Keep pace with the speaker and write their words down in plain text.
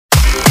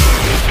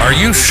Are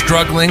you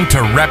struggling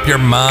to wrap your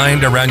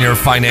mind around your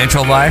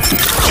financial life?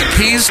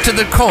 Keys to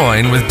the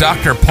Coin with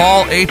Dr.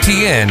 Paul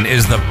Etienne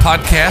is the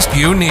podcast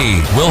you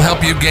need. We'll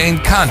help you gain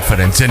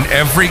confidence in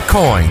every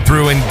coin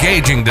through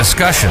engaging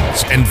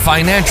discussions and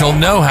financial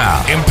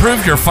know-how.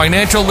 Improve your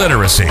financial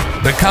literacy,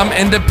 become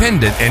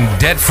independent and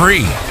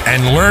debt-free,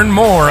 and learn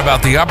more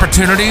about the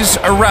opportunities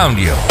around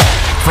you.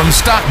 From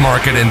stock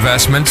market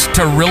investments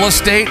to real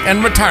estate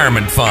and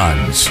retirement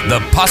funds,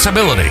 the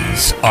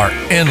possibilities are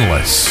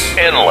endless.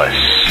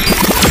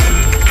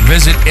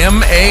 Visit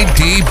madbu.com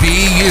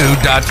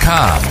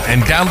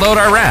and download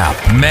our app,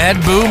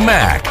 MadBoo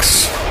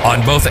Max,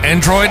 on both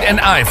Android and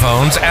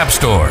iPhone's app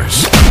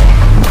stores.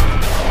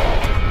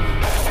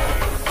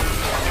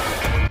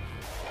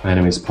 My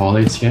name is Paul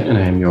Etienne and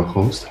I am your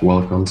host.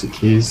 Welcome to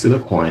Keys to the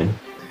Coin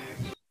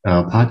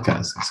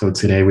podcast. So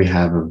today we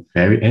have a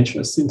very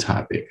interesting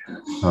topic.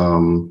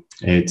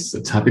 It's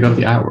the topic of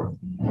the hour.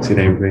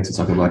 Today we're going to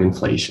talk about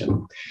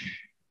inflation.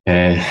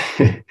 And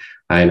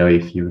I know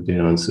if you've been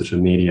on social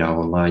media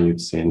or online,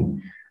 you've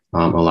seen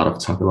a lot of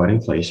talk about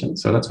inflation.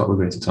 So that's what we're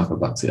going to talk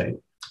about today.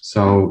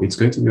 So it's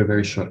going to be a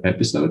very short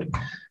episode.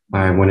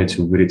 I wanted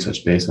to really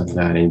touch base on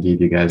that and give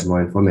you guys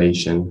more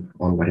information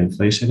on what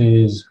inflation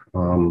is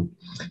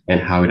and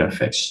how it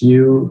affects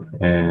you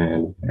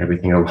and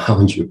everything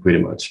around you pretty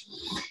much.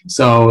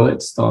 So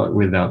let's start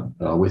without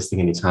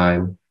wasting any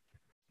time.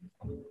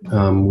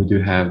 We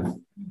do have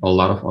a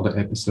lot of other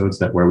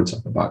episodes where we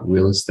talk about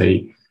real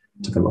estate,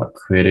 talk about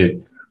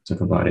credit,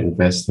 talk about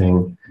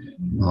investing,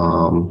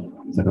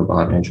 talk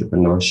about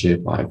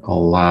entrepreneurship, like a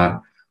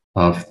lot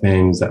of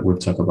things that we've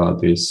talked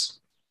about this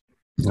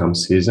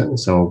season.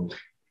 So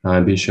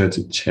be sure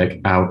to check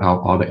out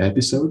our other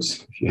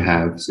episodes. If you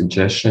have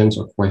suggestions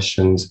or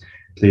questions,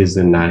 please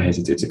do not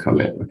hesitate to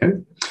comment, okay?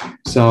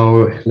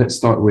 So let's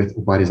start with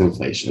what is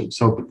inflation.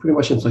 So pretty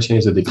much inflation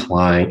is a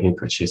decline in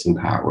purchasing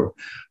power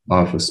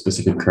of a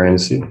specific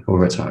currency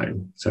over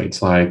time. So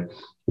it's like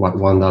what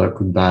 $1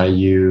 could buy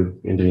you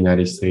in the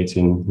United States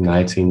in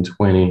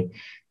 1920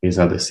 is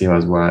not the same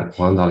as what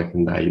 $1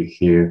 can buy you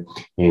here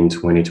in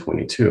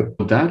 2022.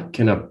 That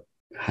can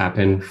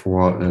happen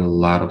for a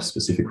lot of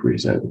specific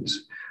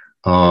reasons.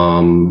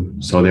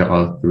 So there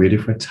are three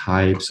different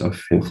types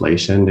of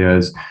inflation.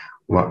 There's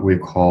what we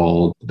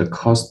call the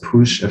cost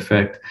push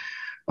effect.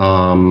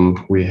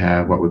 We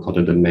have what we call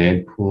the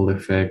demand pull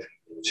effect,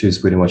 which is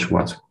pretty much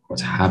what's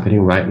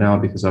happening right now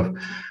because of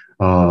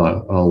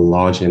a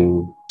large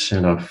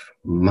injection of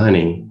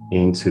money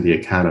into the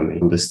economy.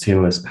 The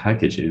stimulus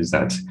packages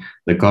that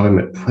the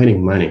government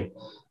putting money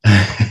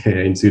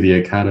into the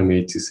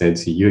economy to send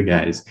to you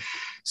guys.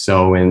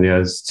 So when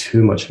there's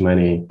too much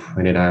money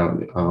printed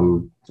out,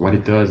 what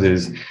it does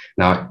is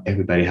now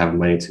everybody have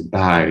money to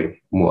buy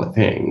more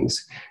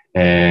things.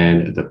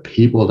 And the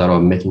people that are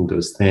making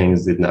those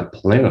things did not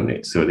plan on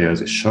it. So there's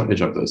a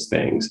shortage of those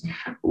things,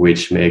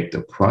 which make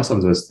the price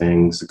of those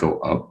things go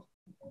up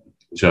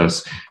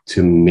just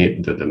to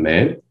meet the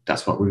demand.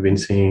 That's what we've been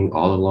seeing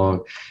all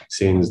along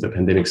since the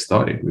pandemic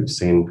started. We've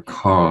seen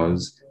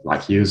cars,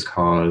 like used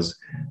cars,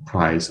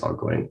 price are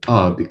going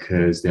up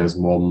because there's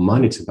more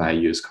money to buy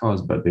used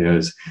cars, but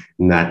there's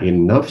not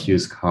enough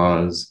used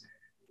cars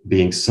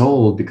being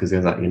sold because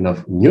there's not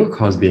enough new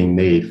cars being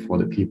made for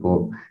the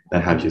people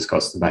that have used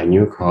cars to buy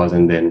new cars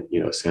and then,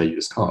 sell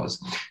used cars.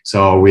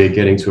 So we're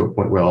getting to a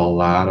point where a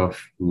lot of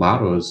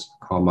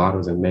car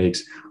models and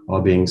makes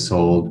are being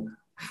sold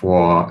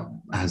for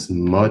as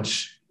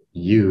much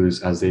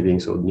used as they're being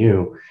sold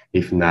new,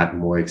 if not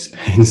more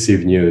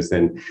expensive used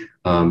than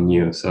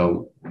new.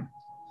 So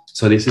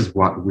this is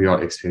what we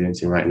are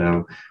experiencing right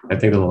now. I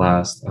think the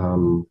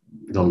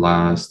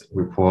last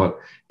report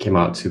came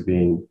out to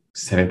being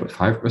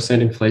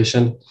 7.5%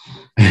 inflation.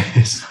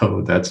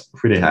 So that's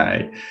pretty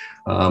high.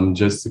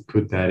 Just to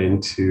put that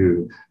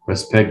into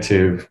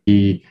perspective,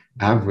 the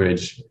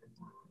average,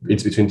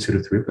 it's between 2 to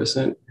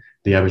 3%,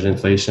 the average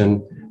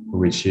inflation,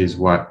 which is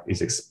what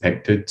is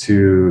expected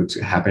to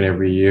happen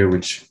every year,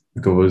 which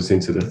goes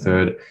into the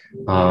third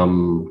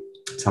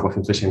type of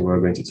inflation we're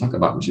going to talk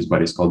about, which is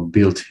what is called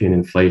built-in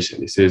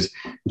inflation. This is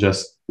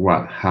just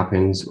what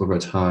happens over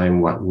time,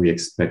 what we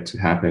expect to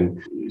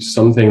happen.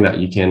 Something that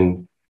you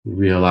can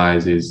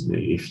realize is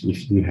if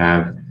you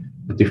have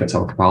different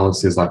type of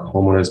policies like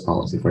homeowners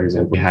policy, for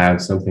example, we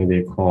have something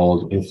they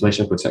call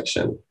inflation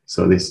protection.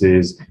 So this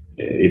is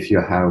if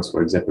your house,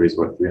 for example, is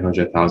worth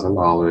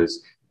 $300,000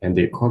 and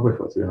they cover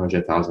for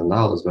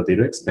 $300,000, but they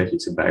don't expect you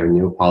to buy a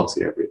new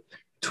policy every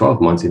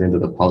 12 months, even though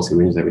the policy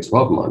renews every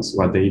 12 months.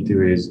 What they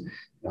do is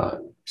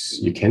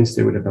you can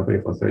stay with the company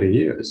for 30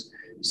 years.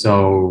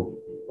 So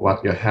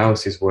what your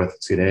house is worth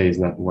today is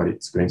not what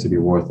it's going to be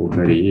worth in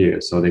 30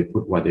 years. So they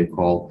put what they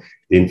call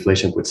the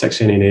inflation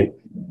protection in it.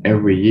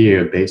 Every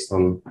year, based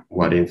on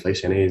what the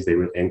inflation is, they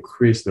will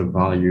increase the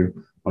value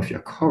of your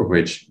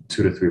coverage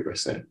 2 to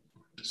 3%.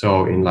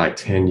 So in like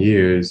 10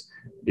 years,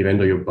 even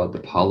though you bought the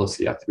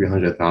policy at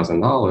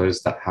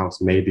 $300,000, that house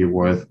may be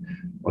worth,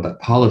 or that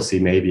policy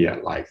may be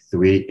at like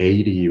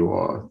 380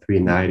 or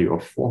 390 or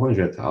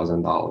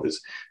 $400,000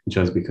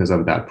 just because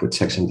of that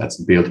protection that's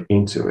built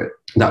into it.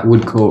 That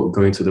would go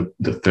into the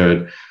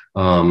third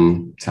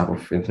type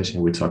of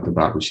inflation we talked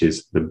about, which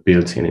is the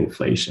built-in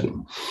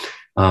inflation.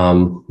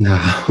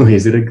 Now,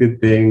 is it a good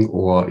thing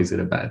or is it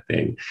a bad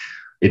thing?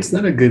 It's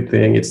not a good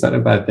thing. It's not a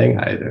bad thing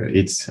either.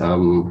 It's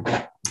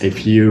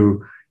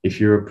if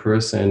you're a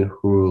person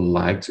who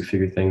like to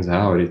figure things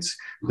out, it's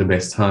the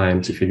best time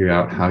to figure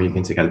out how you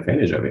can take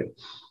advantage of it.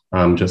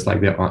 Just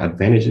like there are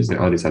advantages,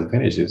 there are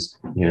disadvantages,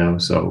 you know.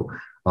 So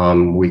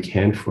we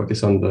can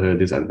focus on the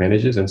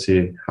disadvantages and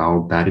see how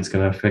bad it's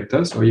going to affect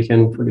us, or you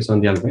can focus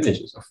on the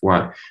advantages of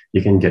what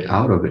you can get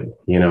out of it,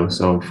 you know.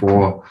 So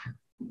for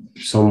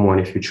someone,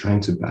 if you're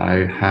trying to buy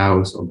a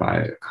house or buy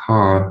a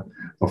car,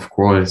 of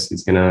course,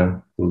 it's going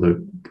to look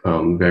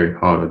very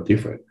hard or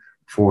different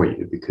for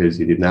you because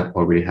you did not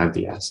already have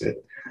the asset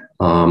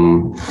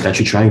that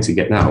you're trying to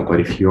get now. But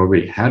if you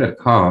already had a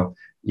car,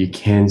 you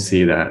can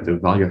see that the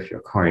value of your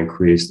car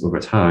increased over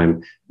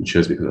time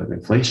just because of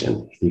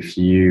inflation. If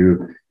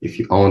you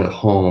own a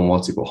home,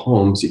 multiple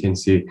homes, you can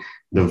see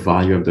the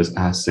value of those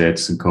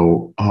assets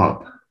go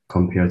up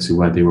compared to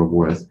what they were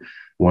worth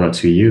 1 or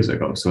 2 years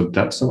ago. So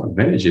that's some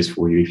advantages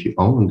for you if you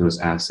own those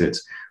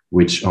assets,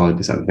 which are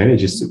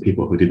disadvantages to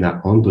people who did not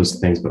own those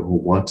things, but who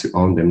want to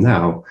own them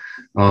now.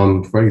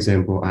 For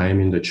example, I am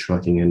in the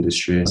trucking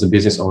industry. As a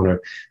business owner,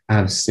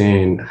 I've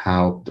seen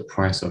how the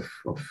price of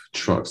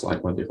trucks,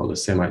 like what they call the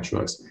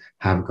semi-trucks,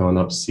 have gone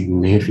up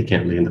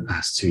significantly in the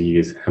past 2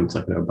 years. I'm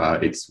talking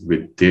about, it's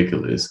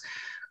ridiculous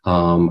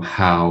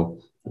how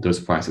those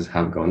prices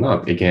have gone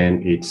up.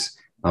 Again, it's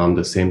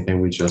the same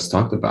thing we just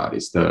talked about.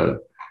 It's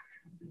the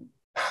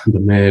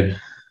med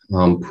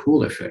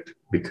pool effect,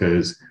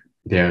 because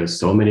there are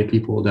so many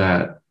people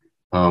that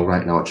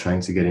right now are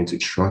trying to get into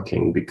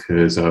trucking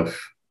because of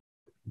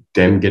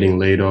them getting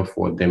laid off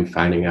or them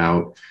finding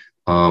out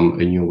a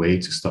new way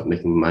to start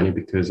making money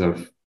because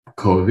of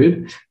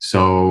COVID.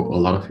 So a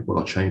lot of people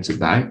are trying to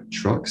buy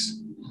trucks,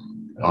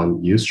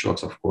 used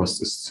trucks, of course,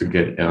 just to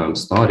get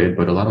started.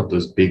 But a lot of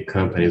those big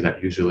companies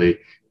that usually,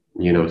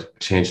 you know,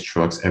 change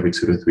trucks every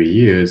 2 to 3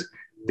 years,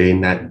 they're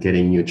not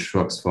getting new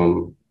trucks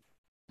from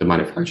the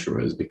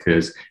manufacturers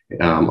because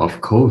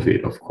of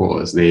COVID. Of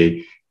course,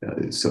 they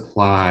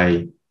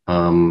supply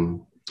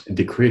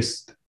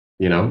decreased,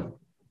 you know,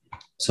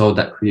 so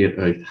that create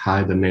a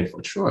high demand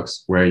for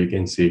trucks, where you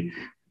can see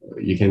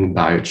you can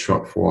buy a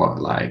truck for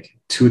like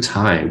 2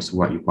 times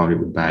what you probably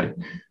would buy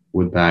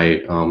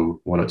 1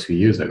 or 2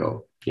 years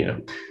ago, you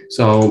know.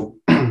 So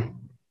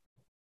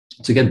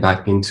to get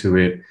back into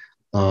it,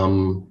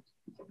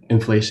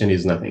 inflation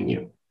is nothing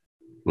new.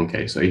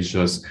 Okay, so it's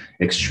just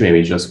extreme.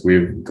 It's just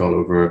we've gone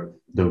over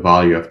the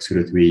value of 2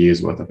 to 3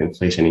 years worth of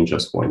inflation in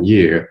just 1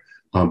 year,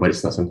 but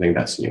it's not something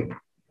that's new.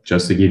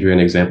 Just to give you an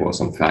example of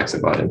some facts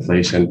about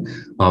inflation,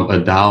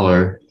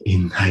 $1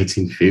 in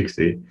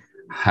 1950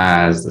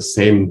 has the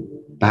same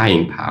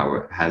buying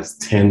power as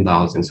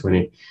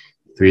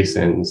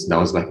 $10.23. That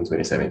was back in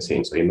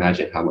 2017. So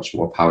imagine how much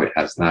more power it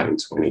has now in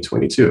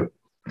 2022,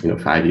 you know,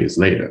 5 years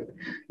later,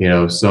 you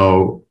know.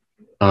 So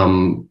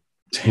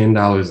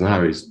 $10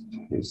 now is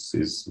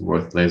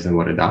worth less than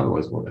what $1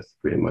 was worth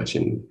pretty much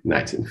in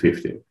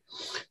 1950,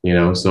 you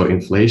know. So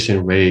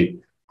inflation rate,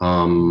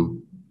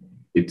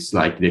 it's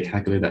like they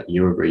calculate that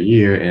year over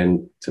year,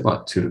 and it's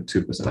about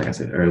 2%, like I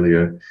said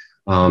earlier.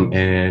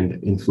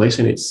 And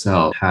inflation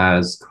itself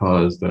has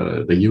caused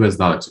the US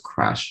dollar to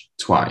crash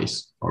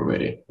twice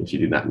already. If you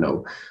did not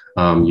know,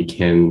 you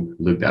can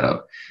look that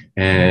up.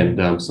 And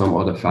some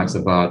other facts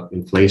about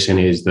inflation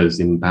is the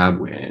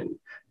Zimbabwean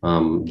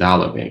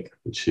dollar bank,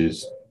 which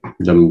is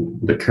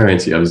the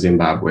currency of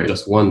Zimbabwe.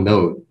 Just one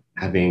note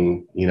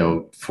having, you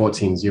know,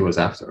 14 zeros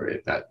after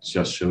it, that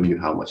just show you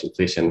how much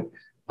inflation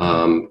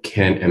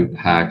can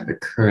impact the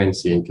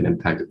currency and can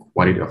impact the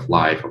quality of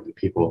life of the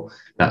people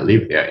that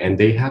live there. And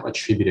they have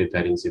attributed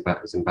that in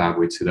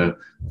Zimbabwe to the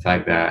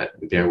fact that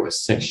there were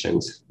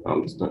sanctions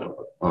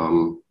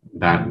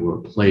that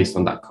were placed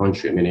on that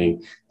country,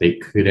 meaning they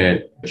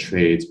couldn't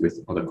trade with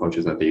other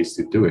countries that they used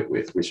to do it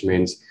with, which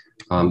means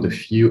the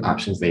few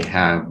options they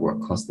have were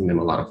costing them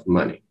a lot of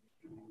money,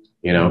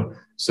 you know.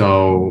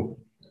 So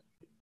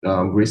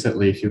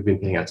recently, if you've been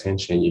paying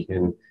attention, you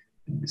can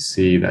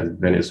see that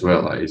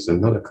Venezuela is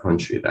another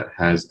country that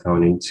has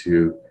gone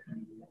into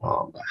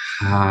a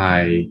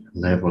high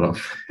level of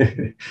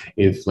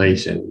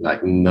inflation,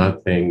 like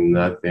nothing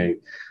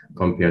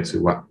compared to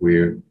what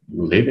we're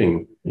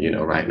living, you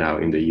know, right now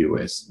in the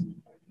US.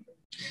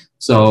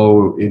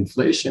 So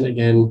inflation,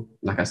 again,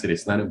 like I said,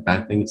 it's not a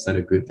bad thing. It's not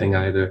a good thing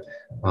either.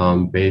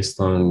 Based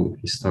on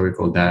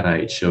historical data,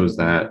 it shows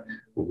that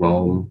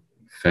Rome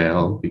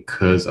fell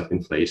because of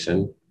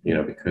inflation, you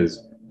know,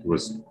 because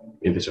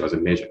inflation was a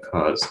major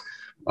cause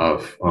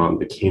of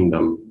the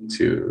kingdom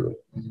to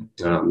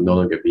no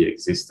longer be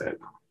existent.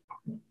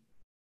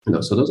 You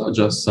know, so those are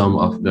just some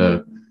of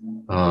the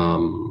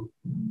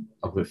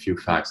of the few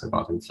facts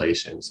about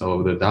inflation.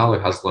 So the dollar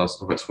has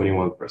lost over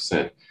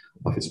 21%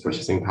 of its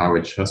purchasing power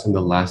just in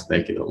the last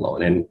decade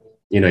alone. And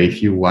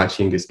if you're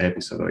watching this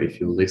episode or if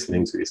you're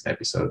listening to this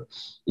episode,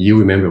 you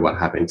remember what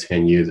happened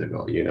 10 years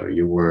ago.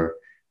 You were,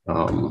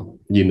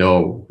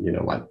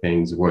 what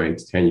things were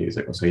 10 years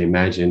ago. So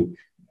imagine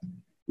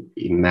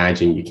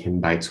you can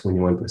buy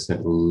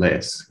 21%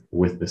 less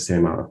with the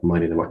same amount of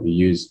money than what you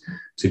used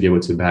to be able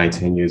to buy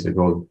 10 years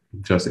ago.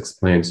 Just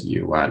explain to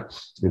you what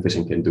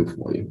inflation can do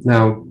for you.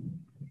 Now,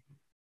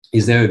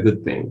 is there a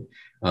good thing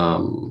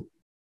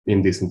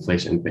in this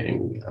inflation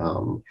thing?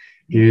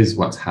 Here's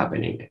what's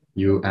happening.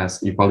 You're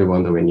probably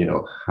wondering,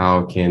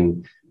 how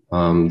can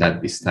that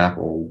be stopped,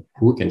 or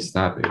who can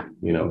stop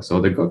it? So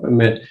the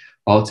government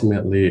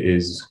ultimately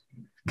is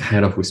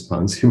kind of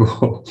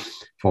responsible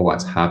for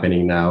what's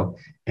happening now,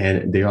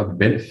 and they are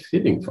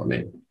benefiting from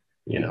it,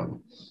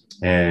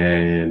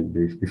 And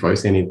before I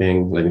say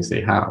anything, let me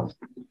say how.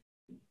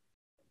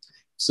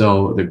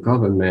 So the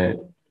government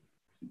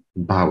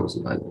borrows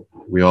money.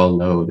 We all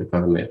know the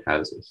government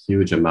has a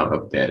huge amount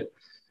of debt.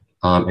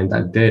 And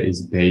that debt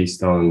is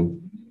based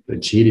on the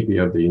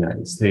GDP of the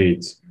United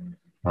States.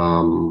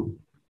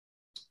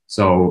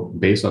 So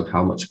based on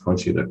how much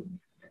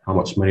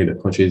money the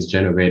country is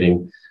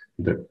generating,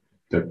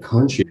 the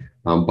country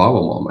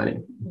borrow more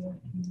money.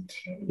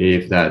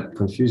 If that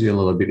confuses you a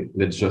little bit,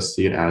 let's just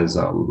see it as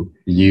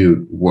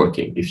you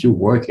working. If you're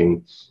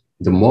working,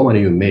 the more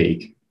money you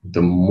make,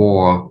 the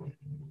more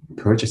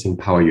purchasing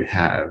power you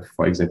have.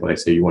 For example,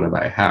 let's say you want to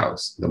buy a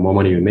house. The more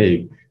money you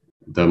make,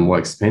 the more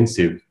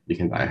expensive you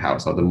can buy a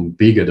house, or the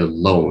bigger the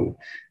loan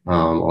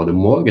or the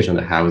mortgage on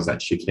the house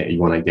that you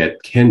want to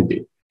get can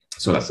be.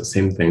 So that's the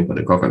same thing for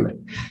the government.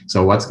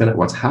 So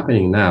what's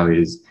happening now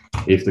is,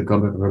 if the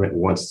government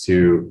wants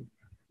to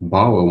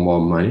borrow more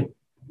money,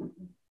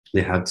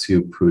 they have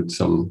to put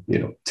some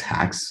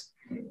taxes,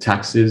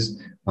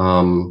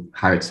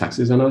 higher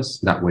taxes on us.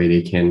 That way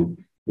they can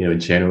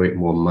generate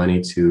more money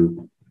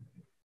to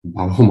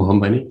borrow more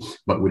money.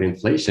 But with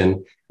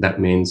inflation, that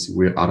means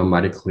we're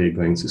automatically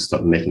going to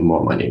start making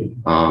more money.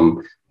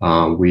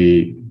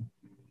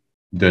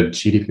 The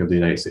GDP of the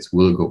United States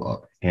will go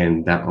up,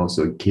 and that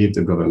also gives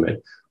the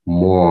government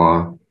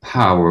more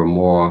power,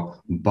 more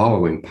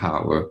borrowing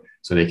power,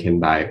 so they can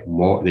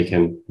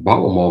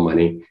borrow more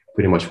money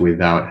pretty much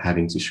without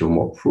having to show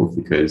more proof,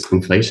 because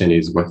inflation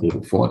is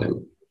working for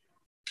them.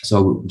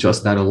 So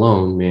just that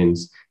alone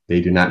means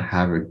they do not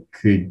have a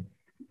good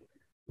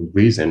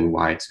reason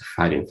why to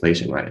fight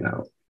inflation right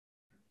now.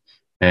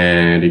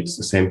 And it's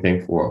the same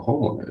thing for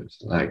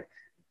homeowners. Like,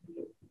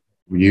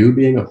 you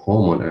being a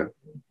homeowner,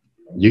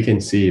 you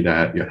can see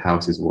that your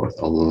house is worth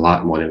a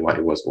lot more than what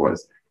it was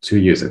worth 2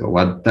 years ago.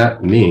 What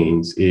that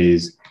means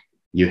is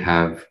you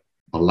have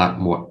a lot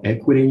more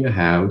equity in your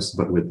house,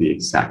 but with the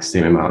exact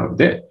same amount of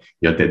debt.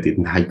 Your debt did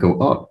not go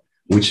up,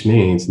 which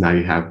means now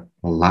you have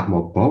a lot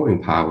more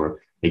borrowing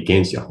power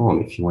against your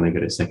home. If you want to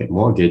get a second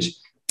mortgage,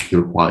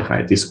 you'll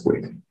qualify this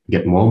quick.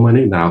 Get more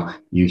money. Now,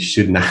 you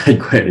should not go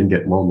ahead and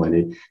get more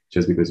money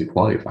just because you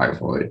qualify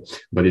for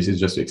it. But this is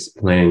just to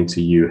explain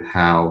to you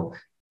how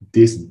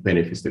this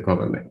benefits the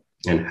government,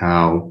 and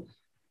how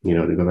the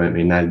government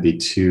may not be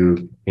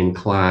too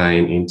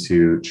inclined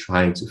into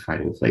trying to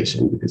fight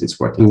inflation because it's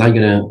working. I'm not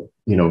gonna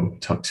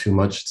talk too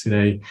much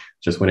today.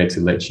 Just wanted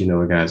to let you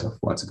know, guys, of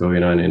what's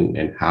going on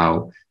and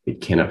how it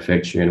can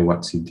affect you and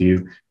what to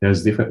do.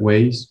 There's different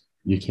ways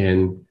you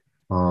can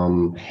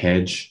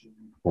hedge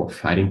or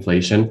fight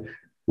inflation.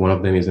 One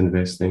of them is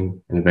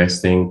investing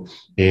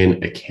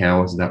in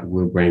accounts that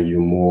will bring you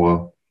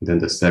more than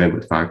the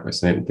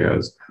 7.5%.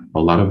 There's a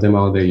lot of them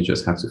out there. You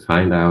just have to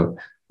find out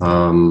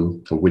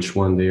which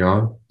one they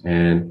are,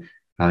 and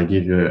I'll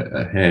give you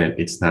a hint.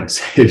 It's not a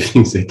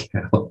savings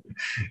account.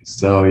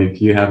 So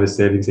if you have a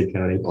savings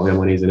account and all your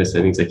money is in a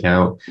savings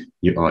account,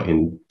 you are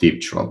in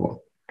deep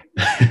trouble.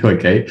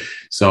 Okay,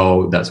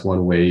 so that's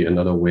one way.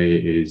 Another way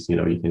is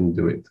you can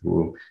do it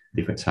through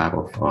different type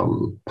of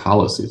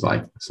policies,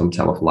 like some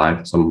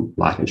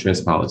life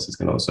insurance policies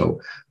can also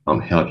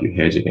help you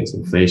hedge against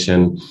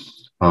inflation,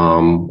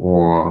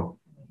 or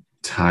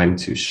time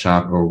to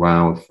shop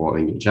around for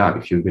a new job.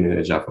 If you've been in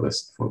a job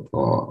for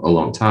a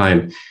long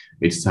time,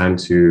 it's time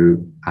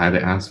to either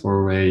ask for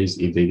a raise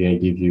if they're going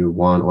to give you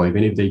one, or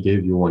even if they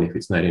give you one, if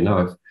it's not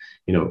enough,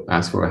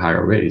 ask for a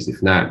higher raise.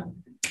 If not,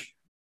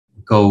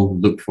 go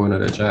look for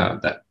another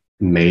job that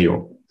may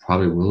or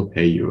probably will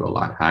pay you a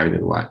lot higher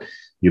than what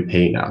you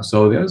pay now.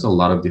 So there's a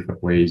lot of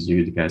different ways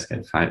you guys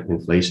can fight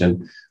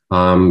inflation.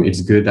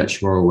 It's good that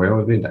you're aware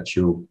of it, that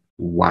you're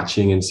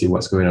watching and see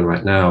what's going on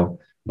right now,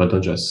 but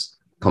don't just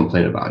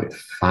complain about it.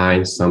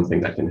 Find something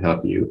that can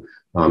help you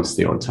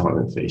stay on top of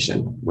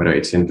inflation, whether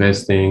it's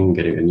investing,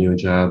 getting a new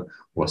job,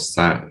 or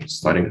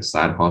starting a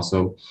side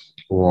hustle,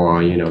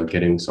 or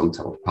getting some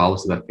type of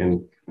policy that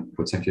can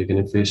protect you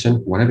against inflation.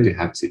 Whatever you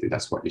have to do,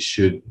 that's what you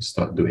should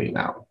start doing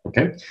now.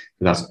 Okay,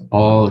 so that's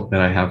all that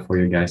I have for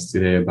you guys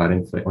today about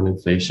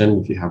inflation.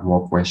 If you have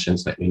more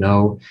questions, let me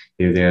know.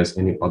 If there's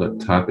any other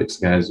topics,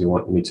 guys, you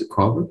want me to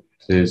cover,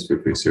 please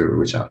feel free to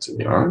reach out to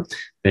me. All right.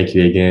 Thank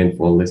you again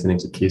for listening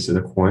to Keys to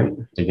the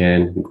Coin.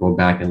 Again, go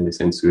back and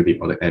listen to the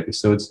other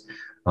episodes.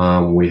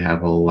 We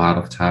have a lot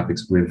of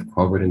topics we've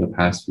covered in the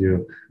past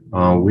few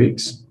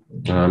weeks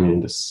in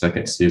the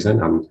second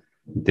season. I'm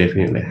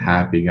definitely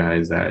happy,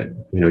 guys, that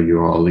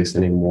you're all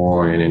listening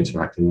more and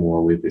interacting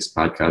more with this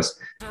podcast.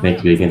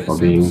 Thank you again for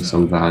being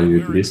some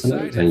valued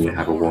listeners, and you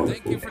have a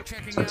wonderful day.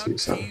 Talk to you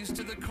soon.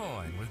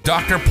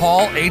 Dr.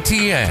 Paul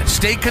ATN.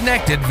 Stay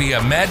connected via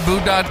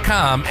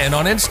madboo.com and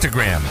on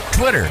Instagram,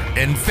 Twitter,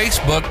 and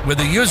Facebook with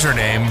the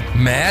username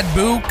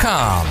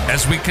MadBooCom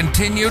as we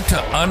continue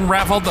to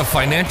unravel the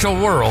financial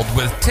world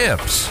with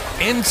tips,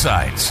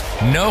 insights,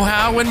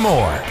 know-how, and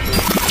more.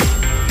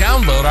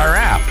 Download our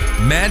app,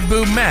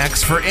 MadBoo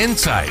Max, for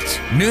insights,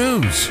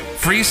 news,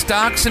 free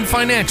stocks, and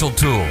financial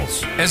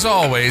tools. As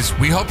always,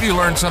 we hope you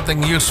learned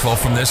something useful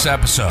from this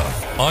episode.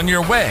 On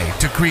your way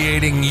to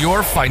creating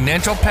your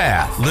financial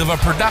path, live a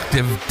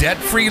productive,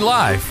 debt-free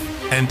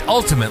life, and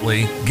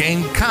ultimately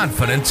gain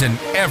confidence in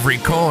every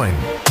coin.